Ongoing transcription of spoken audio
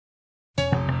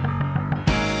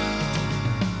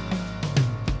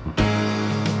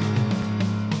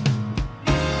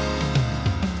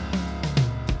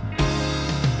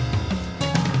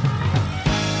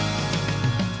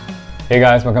Hey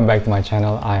guys, welcome back to my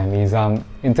channel. I am Izam.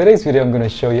 In today's video, I'm going to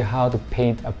show you how to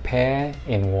paint a pear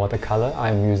in watercolor.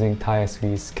 I'm using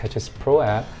Tayasui Sketches Pro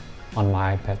app on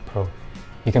my iPad Pro.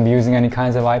 You can be using any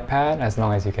kinds of iPad as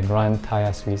long as you can run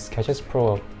Tayasui Sketches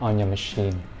Pro on your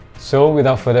machine. So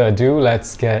without further ado,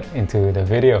 let's get into the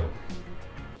video.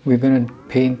 We're going to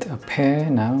paint a pear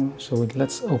now, so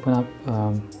let's open up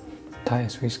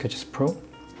Tayasui Sketches Pro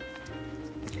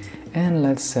and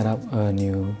let's set up a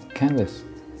new canvas.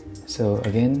 So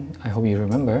again, I hope you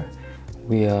remember,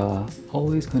 we are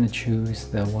always going to choose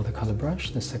the watercolor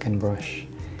brush, the second brush.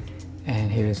 And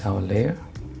here's our layer.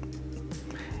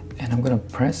 And I'm going to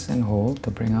press and hold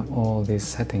to bring up all these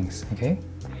settings, okay?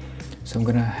 So I'm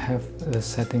going to have the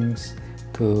settings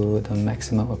to the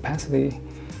maximum opacity,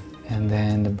 and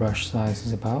then the brush size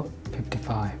is about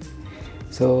 55.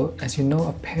 So as you know,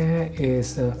 a pear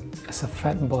is a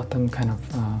fat bottom kind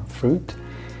of fruit.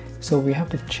 So we have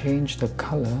to change the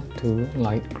color to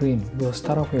light green. We'll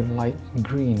start off with light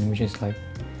green, which is like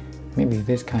maybe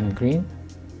this kind of green.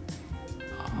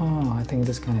 Oh, I think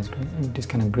this kind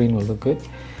of green will look good.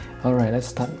 All right, let's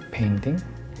start painting.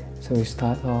 So we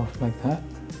start off like that.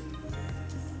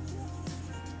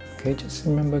 Okay, just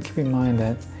remember, keep in mind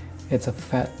that it's a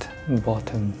fat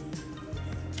bottom.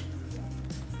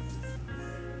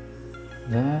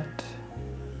 That,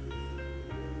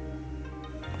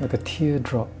 like a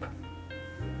teardrop.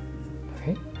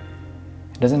 Okay,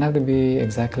 it doesn't have to be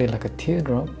exactly like a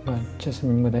teardrop, but just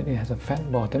remember that it has a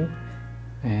fat bottom,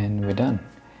 and we're done.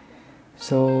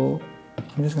 So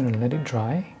I'm just going to let it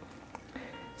dry.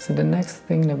 So the next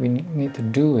thing that we need to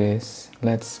do is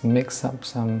let's mix up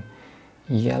some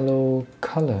yellow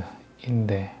color in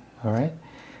there. All right,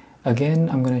 again,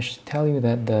 I'm going to tell you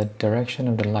that the direction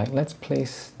of the light, let's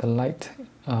place the light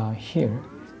here,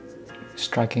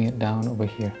 striking it down over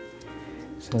here.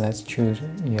 So let's choose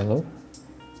yellow.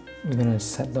 We're going to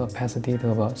set the opacity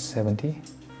to about 70,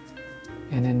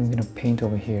 and then we're going to paint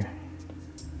over here.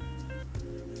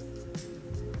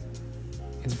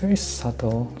 It's very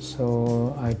subtle,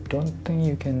 so I don't think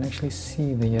you can actually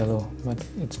see the yellow, but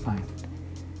it's fine.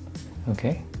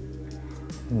 Okay,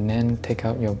 and then take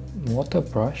out your water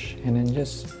brush and then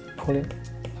just pull it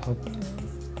out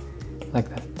like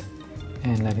that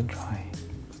and let it dry.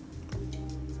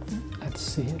 Let's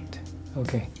see it.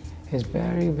 Okay, it's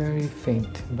very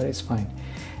faint, but it's fine.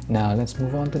 Now let's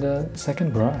move on to the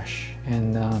second brush,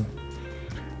 and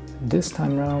this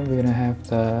time around we're gonna have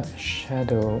the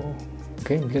shadow.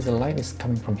 Okay, because the light is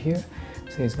coming from here,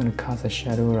 so it's gonna cast a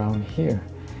shadow around here.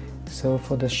 So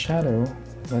for the shadow,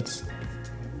 let's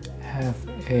have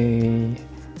a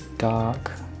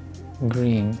dark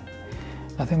green.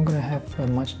 I think I'm gonna have a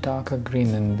much darker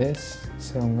green than this,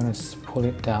 so I'm gonna pull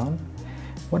it down.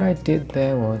 What I did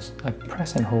there was I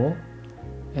press and hold,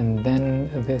 and then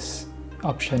this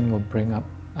option will bring up.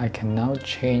 I can now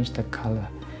change the color.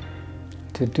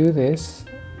 To do this,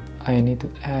 I need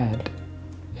to add,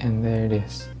 and there it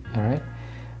is. All right,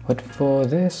 but for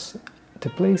this, to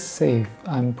play safe,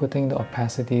 I'm putting the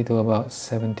opacity to about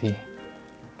 70.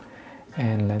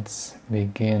 And let's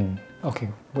begin. Okay,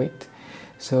 wait.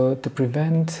 So to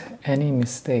prevent any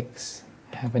mistakes,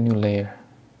 have a new layer.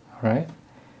 All right.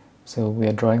 So we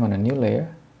are drawing on a new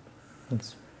layer.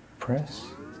 Let's press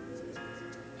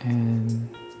and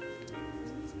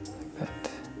like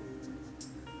that.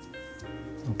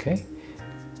 Okay.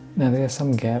 Now there are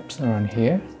some gaps around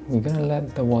here. We're gonna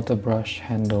let the water brush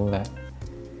handle that.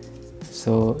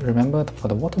 So remember, for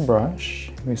the water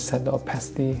brush, we set the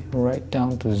opacity right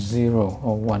down to 0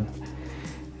 or 1,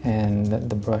 and let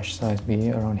the brush size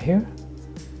be around here.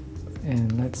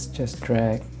 And let's just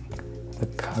drag the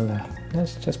color.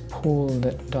 Let's just pull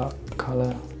that dark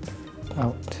color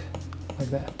out like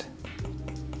that.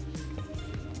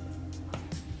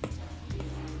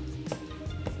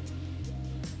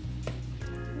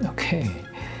 Okay,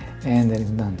 and that is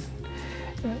done.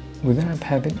 We're gonna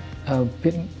have it a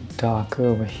bit darker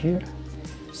over here,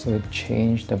 so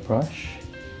change the brush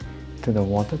to the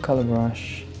watercolor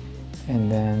brush,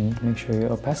 and then make sure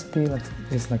your opacity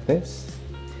is like this,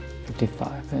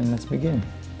 55, and let's begin.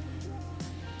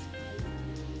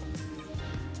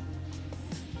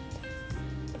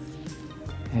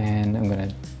 And I'm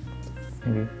gonna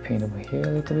maybe paint over here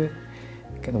a little bit,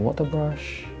 get the water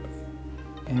brush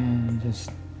and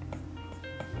just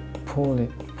pull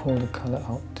the color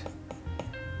out,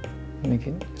 make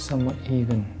it somewhat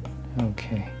even.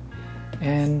 Okay,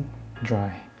 and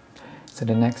dry. So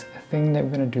the next thing that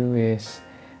we're gonna do is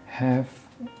have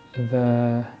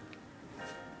the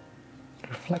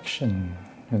reflection.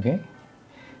 Okay,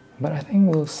 but I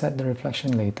think we'll set the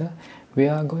reflection later. We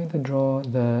are going to draw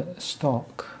the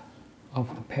stalk of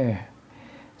a pear.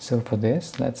 So for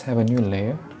this, let's have a new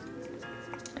layer,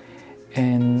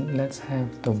 and let's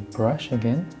have the brush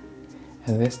again,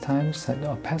 and this time set the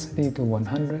opacity to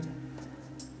 100,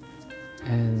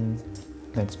 and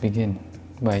let's begin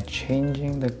by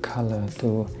changing the color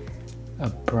to a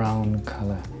brown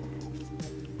color.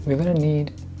 We're gonna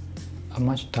need a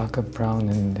much darker brown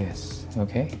than this,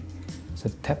 okay?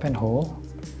 So tap and hold,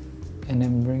 and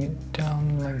then bring it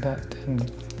down like that,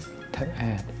 and tap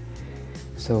add.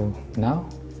 So now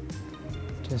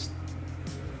just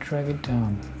drag it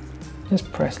down,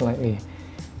 just press lightly.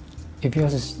 If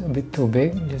yours is a bit too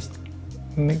big, just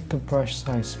make the brush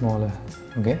size smaller,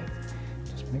 okay?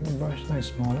 Just make the brush size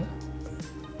smaller,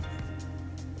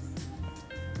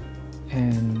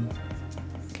 and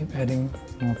keep adding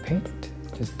more paint.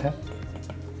 Just tap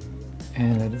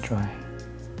and let it dry.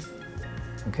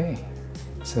 Okay,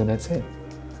 so that's it.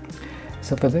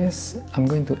 So for this, I'm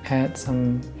going to add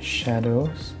some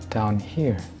shadows down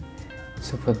here.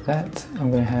 So for that,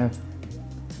 I'm going to have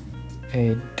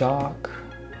a dark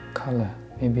color,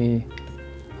 maybe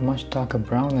a much darker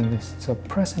brown than this. So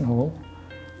press and hold,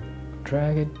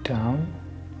 drag it down,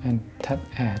 and tap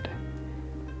add.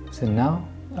 So now,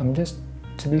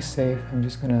 to be safe, I'm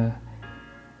just going to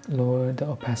lower the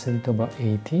opacity to about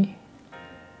 80,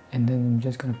 and then I'm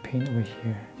just going to paint over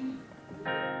here.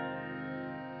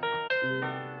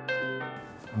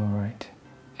 Alright,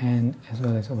 and as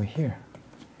well as over here.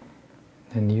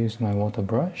 Then use my water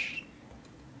brush.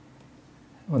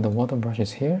 Well, the water brush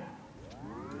is here,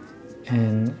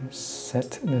 and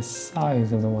set the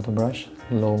size of the water brush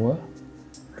lower,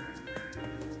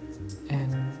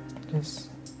 and just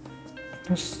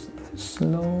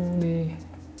slowly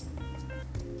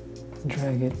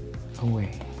drag it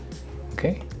away,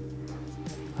 okay,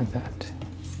 like that.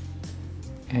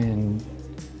 And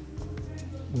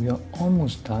we are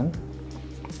almost done.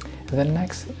 The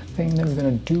next thing that we're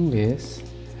going to do is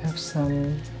have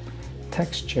some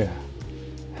texture,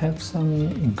 have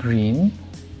some green,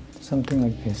 something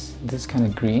like this kind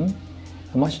of green,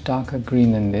 a much darker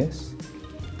green than this.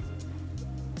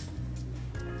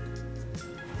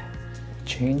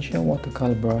 Change your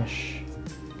watercolor brush,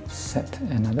 set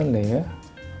another layer,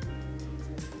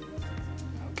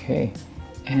 okay,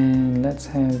 and let's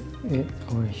have it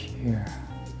over here.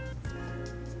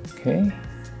 Okay,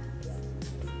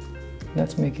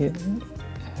 let's make it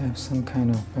have some kind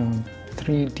of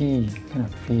 3D kind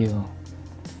of feel,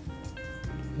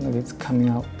 like it's coming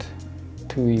out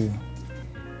to you.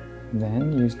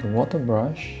 Then use the water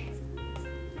brush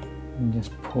and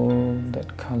just pull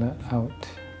that color out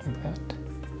like that.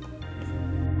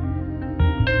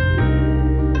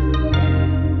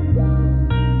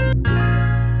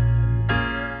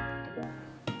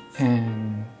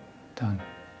 And done.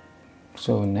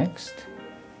 So next,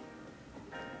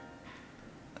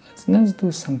 let's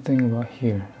do something about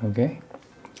here, okay?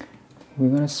 We're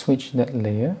gonna switch that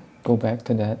layer, go back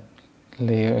to that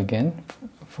layer again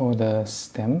for the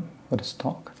stem, for the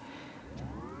stalk,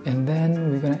 and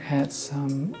then we're gonna add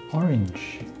some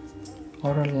orange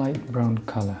or a light brown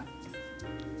color.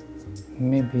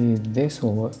 Maybe this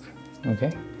will work,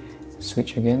 okay?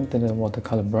 Switch again to the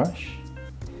watercolor brush.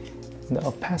 The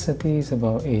opacity is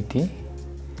about 80.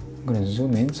 I'm going to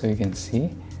zoom in so you can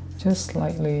see. Just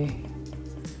slightly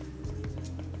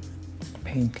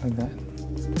paint like that.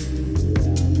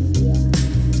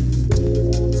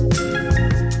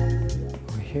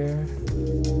 Over here.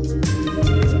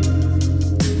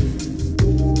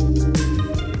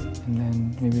 And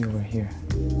then maybe over here.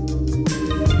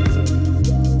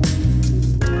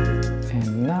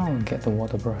 And now get the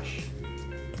water brush.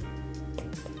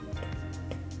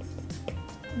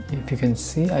 If you can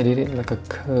see, I did it like a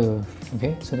curve,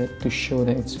 okay, so that to show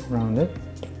that it's rounded.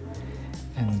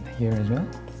 And here as well,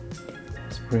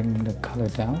 let's bring the color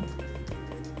down,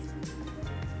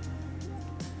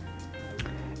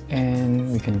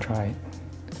 and we can try it.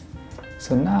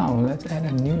 So now let's add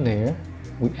a new layer.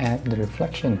 We add the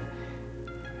reflection.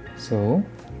 So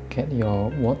get your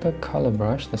watercolor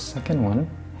brush, the second one.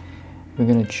 We're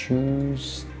gonna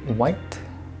choose white.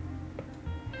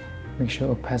 Make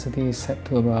sure opacity is set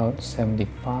to about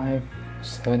 75,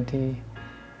 70.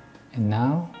 And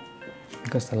now,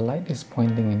 because the light is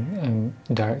pointing in,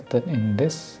 directed in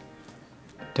this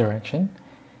direction,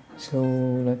 so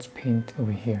let's paint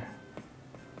over here.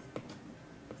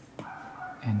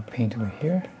 And paint over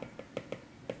here.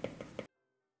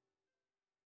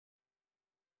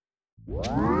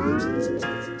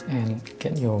 And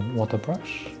get your water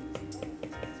brush.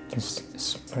 Just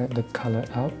spread the color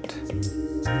out.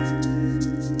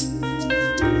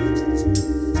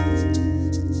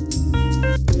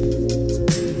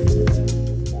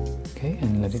 Okay,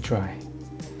 and let it dry.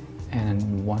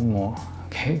 and one more.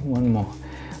 Okay, one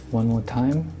more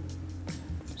time.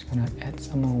 Just gonna add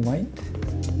some more white.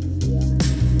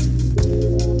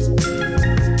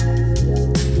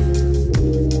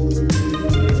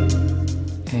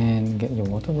 And get your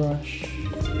water brush.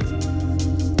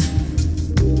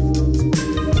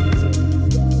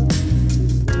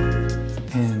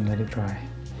 And let it dry.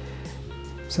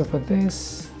 So for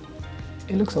this,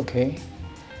 it looks okay,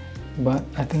 but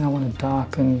I think I want to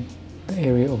darken the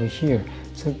area over here.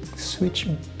 So switch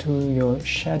to your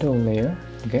shadow layer,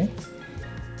 okay?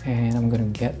 And I'm gonna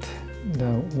get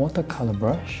the watercolor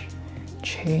brush,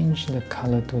 change the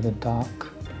color to the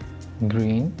dark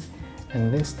green,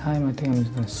 and this time I think I'm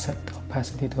just gonna set the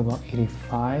opacity to about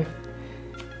 85.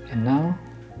 And now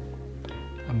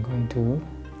I'm going to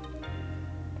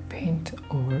paint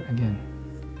over again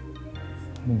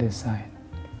on this side.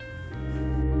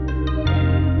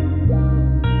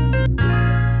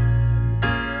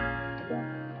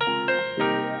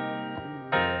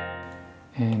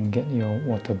 And get your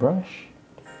water brush,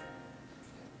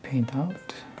 paint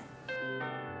out.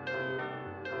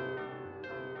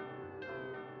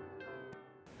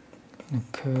 In a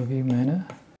curvy manner.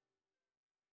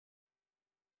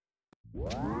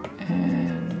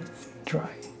 And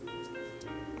dry.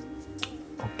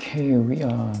 Okay, we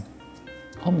are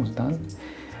almost done.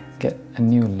 Get a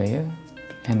new layer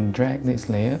and drag this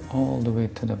layer all the way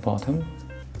to the bottom,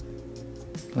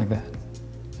 like that.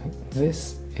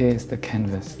 This is the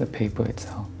canvas, the paper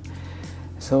itself.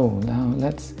 So now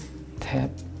let's tap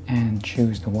and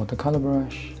choose the watercolor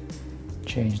brush,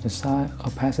 change the size,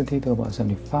 opacity to about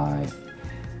 75,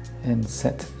 and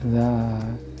set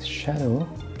the shadow.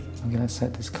 Okay, let's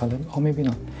set this color, or maybe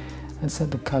not. Let's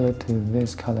set the color to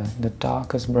this color, the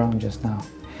darkest brown just now.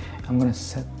 I'm gonna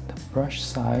set the brush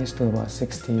size to about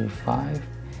 65,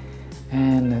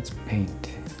 and let's paint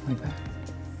like that.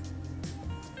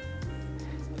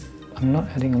 I'm not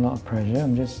adding a lot of pressure,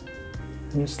 I'm just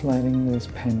sliding this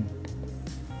pen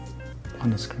on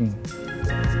the screen.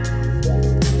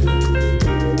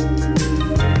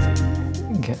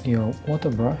 Get your water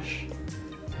brush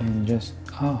and just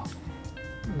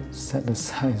set the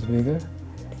size bigger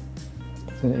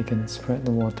so that you can spread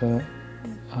the water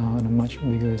on a much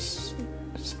bigger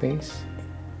space,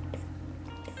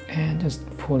 and just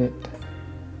pull it.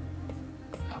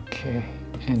 Okay,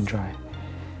 and dry.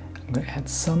 I'm going to add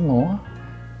some more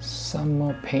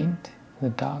paint, the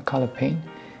dark color paint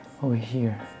over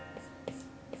here.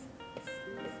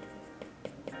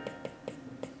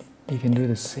 You can do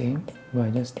the same by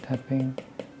just tapping,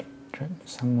 drag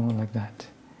some more like that,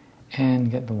 and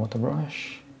get the water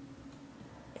brush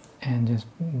and just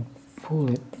pull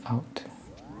it out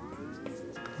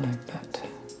like that.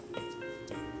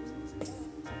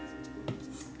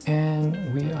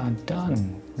 And we are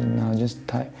done. Now just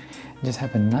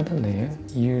have another layer,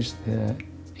 use the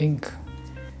ink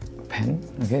pen,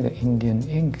 okay, the Indian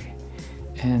ink,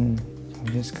 and I'm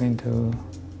just going to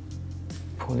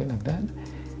pull it like that.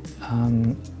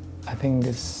 I think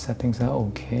these settings are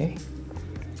okay,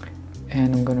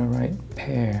 and I'm gonna write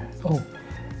PEAR. Oh,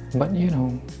 but you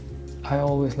know, I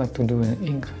always like to do an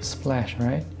ink splash,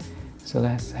 right? So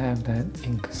let's have that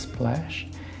ink splash.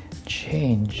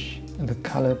 Change the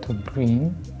color to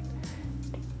green.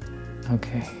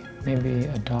 Okay, maybe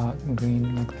a dark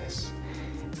green like this.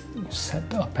 Set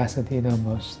the opacity to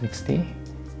about 60.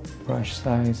 Brush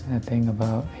size, I think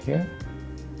about here,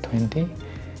 20.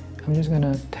 I'm just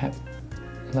gonna tap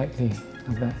lightly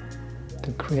like that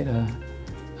to create a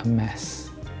mess.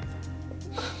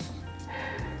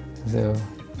 So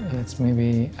let's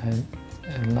maybe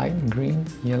a light green,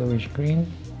 yellowish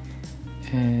green,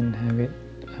 and have it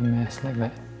a mess like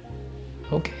that.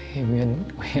 Okay, we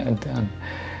are done.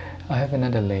 I have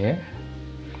another layer.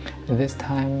 This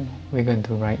time we're going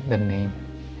to write the name.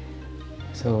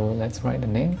 So let's write the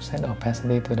name, set the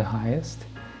opacity to the highest,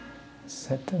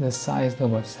 set the size to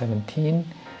about 17,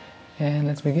 and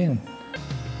let's begin.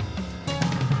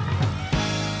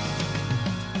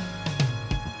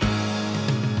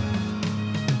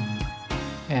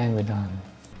 And we're done.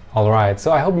 Alright,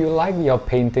 so I hope you like your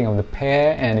painting of the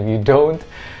PEAR, and if you don't,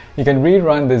 you can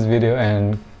rerun this video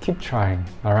and keep trying,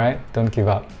 alright? Don't give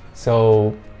up.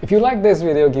 So if you like this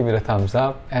video, give it a thumbs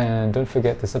up, and don't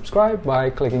forget to subscribe by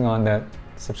clicking on that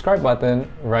subscribe button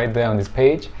right there on this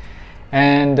page.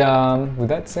 And with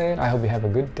that said, I hope you have a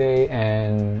good day,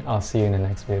 and I'll see you in the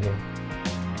next video.